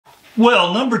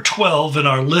Well, number 12 in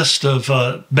our list of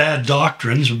bad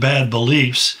doctrines or bad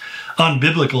beliefs,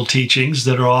 unbiblical teachings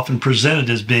that are often presented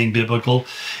as being biblical,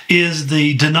 is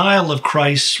the denial of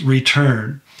Christ's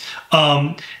return.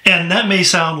 And that may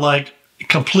sound like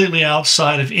completely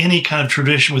outside of any kind of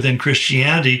tradition within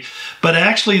Christianity, but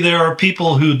actually there are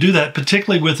people who do that,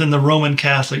 particularly within the Roman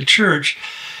Catholic Church.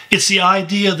 It's the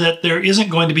idea that there isn't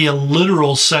going to be a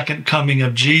literal second coming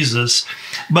of Jesus,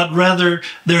 but rather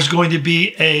there's going to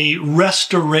be a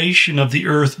restoration of the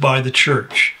earth by the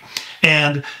church.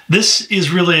 And this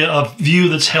is really a view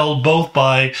that's held both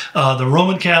by the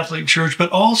Roman Catholic Church,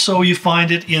 but also you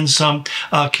find it in some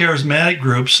charismatic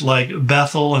groups like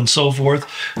Bethel and so forth,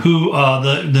 who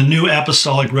the New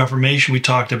Apostolic Reformation we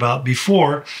talked about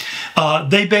before.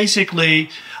 They basically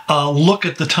look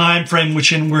at the time frame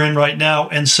which we're in right now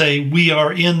and say we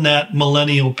are in that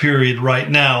millennial period right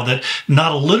now, that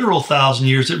not a literal 1,000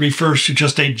 years, it refers to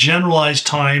just a generalized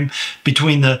time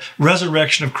between the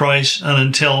resurrection of Christ and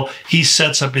until he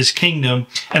sets up his kingdom.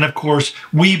 And of course,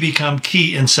 we become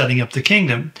key in setting up the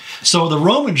kingdom. So the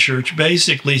Roman Church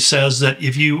basically says that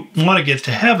if you want to get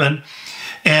to heaven,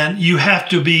 and you have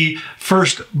to be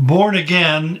first born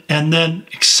again and then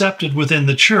accepted within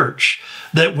the church.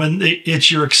 That when it's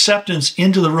your acceptance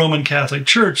into the Roman Catholic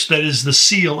Church that is the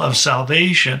seal of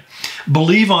salvation.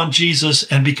 Believe on Jesus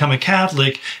and become a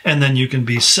Catholic, and then you can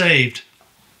be saved.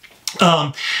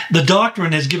 The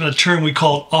doctrine has given a term we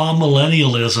call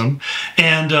amillennialism,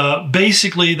 and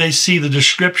basically they see the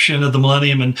description of the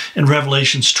millennium in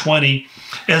Revelations 20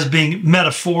 as being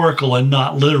metaphorical and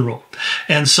not literal.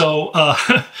 And so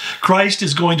Christ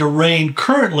is going to reign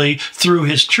currently through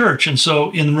his church. And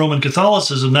so in Roman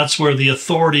Catholicism, that's where the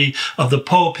authority of the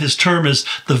Pope, his term is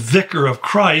the vicar of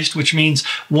Christ, which means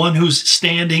one who's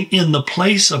standing in the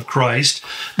place of Christ,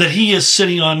 that he is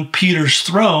sitting on Peter's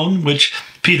throne, which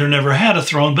Peter never had a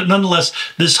throne, but nonetheless,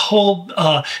 this whole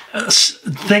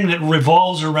thing that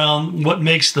revolves around what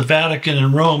makes the Vatican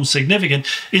and Rome significant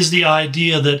is the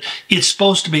idea that it's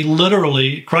supposed to be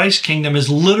literally, Christ's kingdom is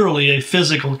literally a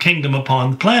physical kingdom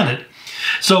upon the planet.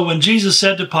 So when Jesus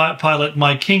said to Pilate,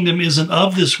 "My kingdom isn't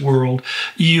of this world,"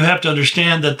 you have to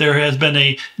understand that there has been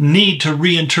a need to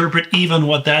reinterpret even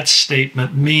what that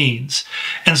statement means.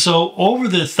 And so over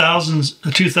the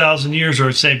 2,000 years,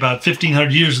 or say about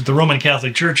 1,500 years that the Roman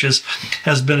Catholic Church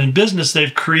has been in business,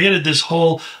 they've created this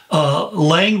whole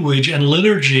language and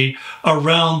liturgy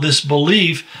around this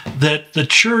belief that the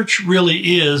church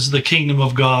really is the kingdom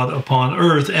of God upon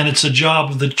earth, and it's a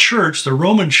job of the church, the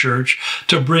Roman Church,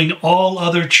 to bring all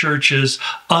other churches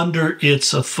under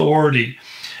its authority.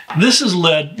 This has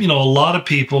led, a lot of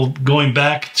people going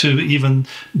back to even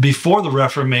before the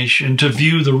Reformation to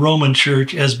view the Roman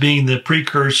Church as being the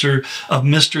precursor of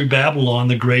Mystery Babylon,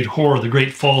 the great whore, the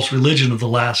great false religion of the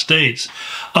last days.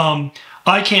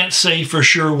 I can't say for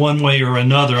sure one way or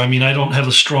another. I mean, I don't have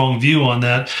a strong view on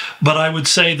that, but I would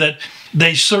say that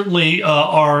they certainly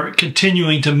are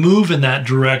continuing to move in that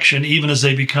direction, even as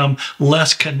they become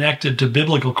less connected to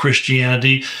biblical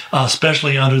Christianity,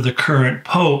 especially under the current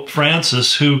Pope,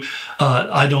 Francis, who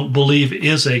I don't believe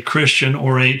is a Christian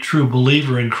or a true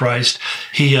believer in Christ.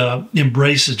 He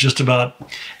embraces just about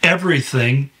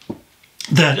everything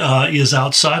that is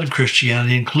outside of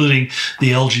Christianity, including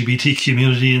the LGBT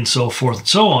community and so forth and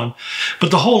so on. But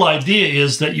the whole idea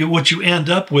is that what you end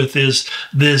up with is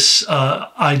this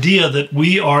idea that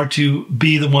we are to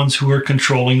be the ones who are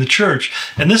controlling the church.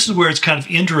 And this is where it's kind of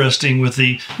interesting with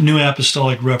the New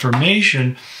Apostolic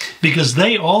Reformation, because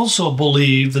they also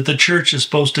believe that the church is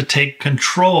supposed to take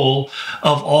control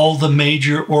of all the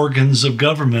major organs of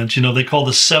government. They call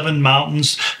the Seven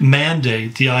Mountains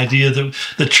Mandate, the idea that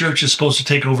the church is supposed to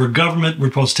take over government, we're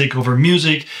supposed to take over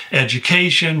music,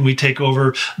 education, we take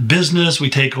over business,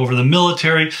 we take over the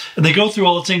military, and they go through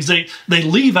all the things. They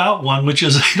leave out one, which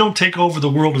is they don't take over the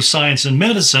world of science and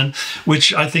medicine,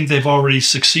 which I think they've already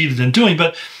succeeded in doing.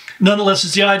 But nonetheless,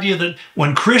 it's the idea that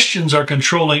when Christians are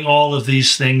controlling all of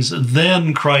these things,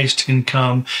 then Christ can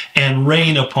come and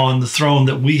reign upon the throne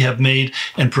that we have made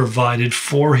and provided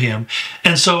for him.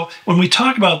 And so when we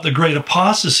talk about the great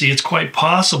apostasy, it's quite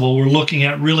possible we're looking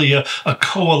at really a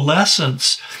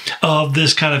coalescence of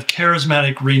this kind of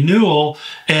charismatic renewal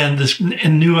and this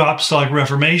New Apostolic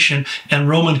Reformation and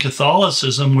Roman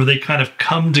Catholicism, where they kind of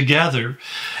come together.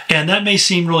 And that may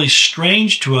seem really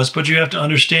strange to us, but you have to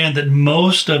understand that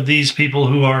most of these people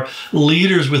who are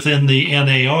leaders within the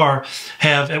NAR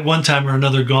have at one time or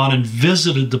another gone and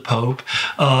visited the Pope.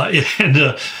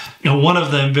 One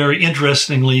of them very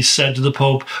interestingly said to the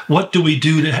Pope, "What do we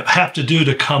have to do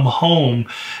to come home?"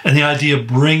 And the idea of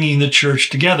bringing the church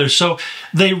together. So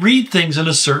they read things in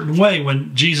a certain way.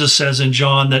 When Jesus says in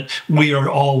John that we are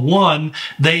all one,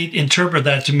 they interpret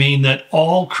that to mean that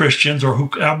all Christians, or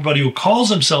everybody who calls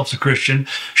themselves a Christian,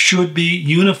 should be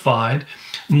unified.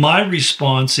 My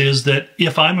response is that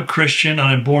if I'm a Christian and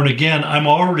I'm born again, I'm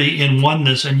already in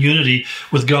oneness and unity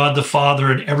with God the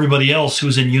Father and everybody else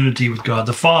who's in unity with God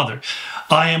the Father.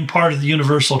 I am part of the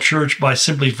universal church by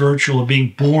simply virtue of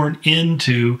being born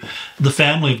into the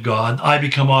family of God. I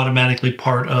become automatically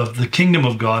part of the kingdom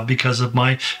of God because of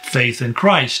my faith in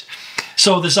Christ.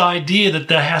 So this idea that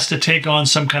has to take on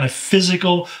some kind of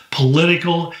physical,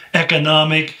 political,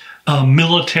 economic,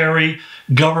 military,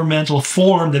 governmental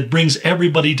form that brings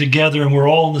everybody together and we're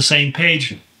all on the same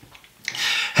page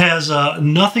has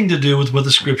nothing to do with what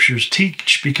the scriptures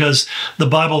teach, because the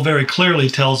Bible very clearly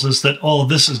tells us that all of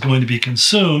this is going to be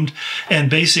consumed, and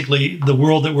basically the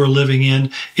world that we're living in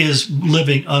is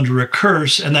living under a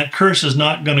curse, and that curse is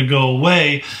not going to go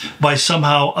away by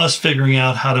somehow us figuring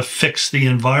out how to fix the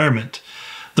environment.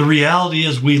 The reality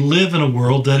is we live in a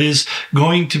world that is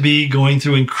going to be going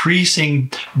through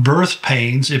increasing birth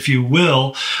pains, if you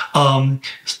will.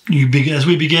 As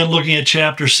we begin looking at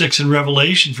chapter 6 in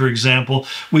Revelation, for example,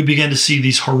 we begin to see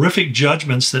these horrific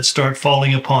judgments that start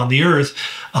falling upon the earth.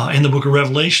 In the book of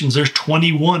Revelations, there's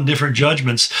 21 different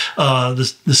judgments.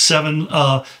 The 7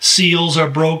 seals are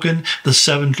broken, the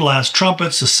 7 last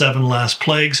trumpets, the 7 last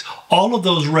plagues. All of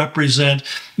those represent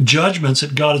judgments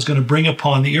that God is going to bring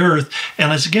upon the earth.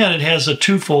 And again, it has a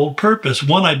twofold purpose.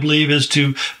 One, I believe, is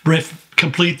to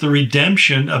complete the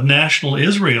redemption of national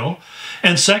Israel.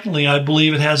 And secondly, I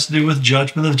believe it has to do with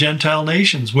judgment of the Gentile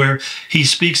nations, where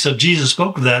Jesus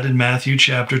spoke of that in Matthew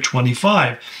chapter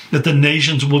 25, that the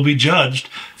nations will be judged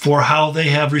for how they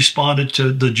have responded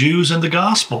to the Jews and the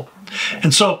gospel.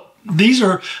 And so these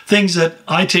are things that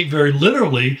I take very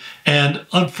literally, and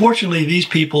unfortunately these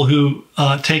people who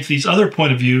take these other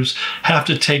point of views have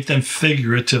to take them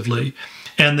figuratively.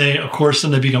 And they, of course, then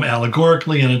they become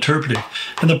allegorically and interpretive.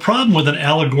 And the problem with an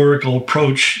allegorical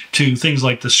approach to things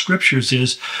like the scriptures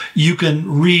is you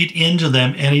can read into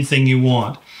them anything you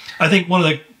want. I think one of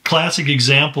the classic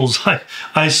examples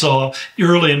I saw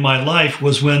early in my life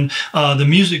was when the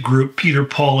music group Peter,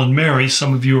 Paul, and Mary,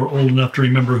 some of you are old enough to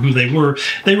remember who they were,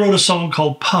 they wrote a song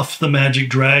called Puff the Magic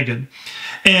Dragon.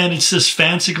 And it's this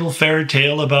fanciful fairy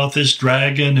tale about this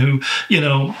dragon who,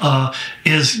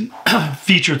 is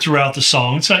featured throughout the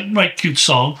song. It's a right cute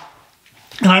song.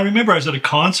 And I remember I was at a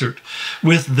concert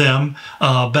with them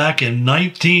back in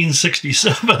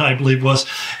 1967, I believe it was.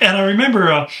 And I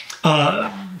remember Paul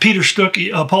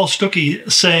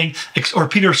Stuckey saying, or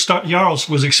Peter Yaros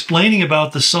was explaining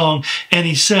about the song, and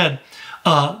he said,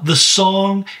 the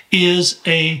song is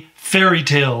a fairy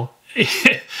tale.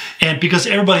 And because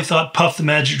everybody thought Puff the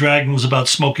Magic Dragon was about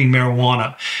smoking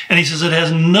marijuana. And he says it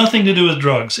has nothing to do with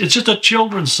drugs. It's just a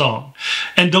children's song.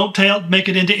 And don't make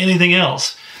it into anything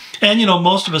else. And,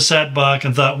 most of us sat back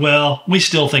and thought, well, we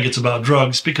still think it's about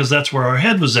drugs because that's where our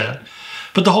head was at.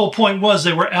 But the whole point was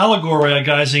they were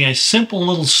allegorizing a simple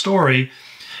little story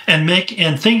and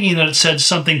thinking that it said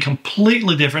something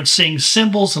completely different, seeing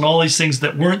symbols and all these things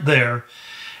that weren't there.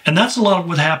 And that's a lot of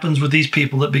what happens with these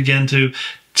people that begin to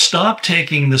stop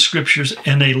taking the scriptures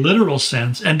in a literal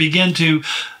sense and begin to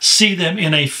see them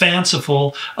in a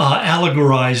fanciful,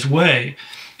 allegorized way.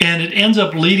 And it ends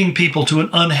up leading people to an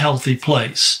unhealthy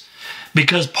place.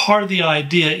 Because part of the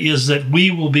idea is that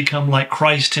we will become like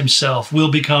Christ himself. We'll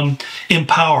become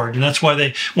empowered. And that's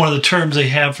why one of the terms they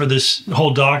have for this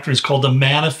whole doctrine is called the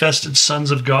manifested sons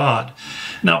of God.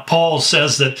 Now, Paul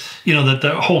says that, that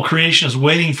the whole creation is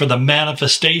waiting for the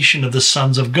manifestation of the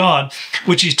sons of God,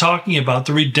 which he's talking about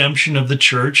the redemption of the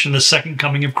church and the second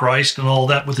coming of Christ and all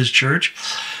that with his church.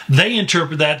 They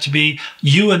interpret that to be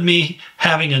you and me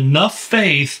having enough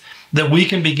faith that we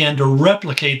can begin to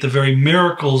replicate the very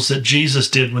miracles that Jesus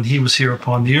did when he was here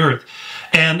upon the earth.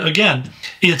 And again,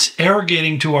 it's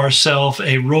arrogating to ourselves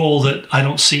a role that I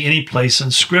don't see any place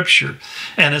in Scripture.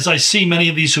 And as I see many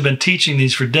of these who've been teaching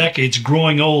these for decades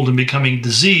growing old and becoming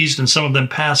diseased, and some of them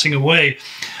passing away,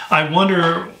 I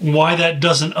wonder why that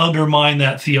doesn't undermine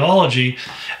that theology.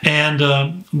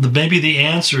 And maybe the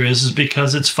answer is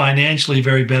because it's financially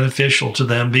very beneficial to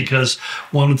them, because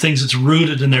one of the things that's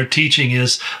rooted in their teaching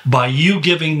is by you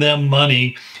giving them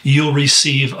money, you'll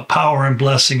receive a power and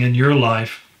blessing in your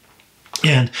life.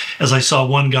 And as I saw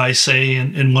one guy say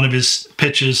in one of his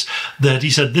pitches, that he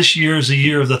said, this year is a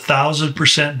year of the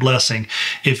 1,000% blessing.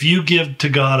 If you give to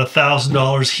God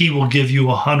 $1,000, he will give you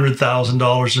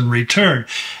 $100,000 in return.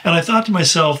 And I thought to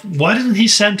myself, why didn't he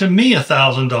send to me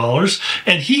 $1,000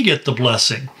 and he get the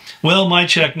blessing? Well, my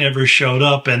check never showed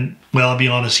up, and, well, I'll be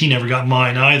honest, he never got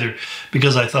mine either,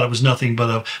 because I thought it was nothing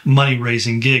but a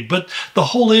money-raising gig. But the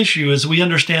whole issue is we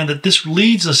understand that this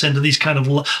leads us into these kind of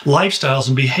lifestyles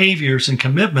and behaviors and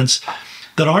commitments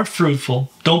that aren't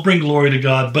fruitful, don't bring glory to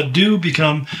God, but do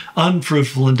become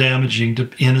unfruitful and damaging to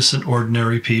innocent,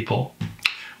 ordinary people.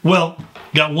 Well,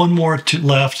 got one more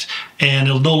left, and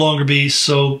it'll no longer be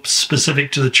so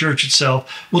specific to the church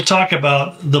itself. We'll talk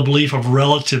about the belief of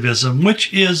relativism,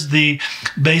 which is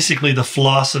basically the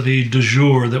philosophy du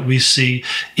jour that we see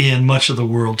in much of the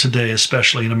world today,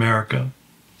 especially in America.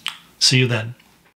 See you then.